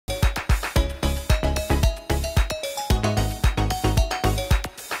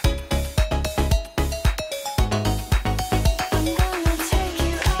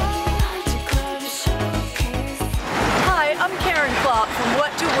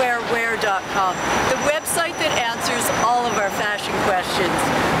whattowearwhere.com, the website that answers all of our fashion questions.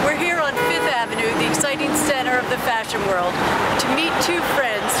 We're here on 5th Avenue, the exciting center of the fashion world, to meet two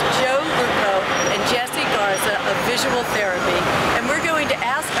friends, Joe Lupo and Jesse Garza of Visual Therapy, and we're going to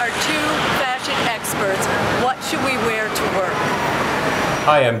ask our two fashion experts, what should we wear to work?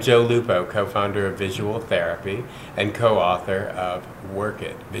 Hi, I'm Joe Lupo, co-founder of Visual Therapy and co-author of Work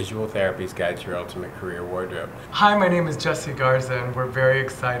It, Visual Therapy's Guide to Your Ultimate Career Wardrobe. Hi, my name is Jesse Garza, and we're very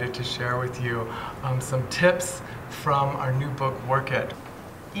excited to share with you some tips from our new book, Work It.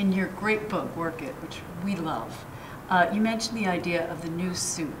 In your great book, Work It, which we love, you mentioned the idea of the new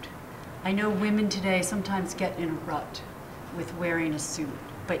suit. I know women today sometimes get in a rut with wearing a suit,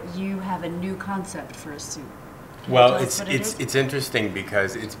 but you have a new concept for a suit. Well, it's interesting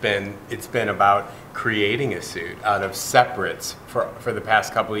because it's been about creating a suit out of separates for the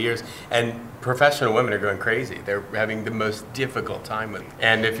past couple of years, and professional women are going crazy. They're having the most difficult time with it.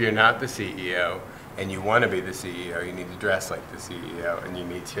 And if you're not the CEO and you want to be the CEO, you need to dress like the CEO, and you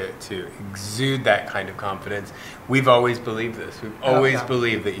need to exude that kind of confidence. We've always believed this. We've always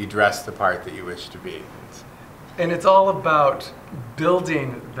believed that you dress the part that you wish to be. And it's all about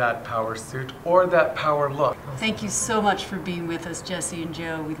building that power suit or that power look. Thank you so much for being with us, Jesse and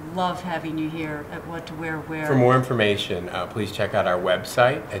Joe. We love having you here at What2WearWhere. For more information, please check out our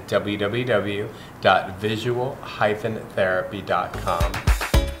website at www.visual-therapy.com.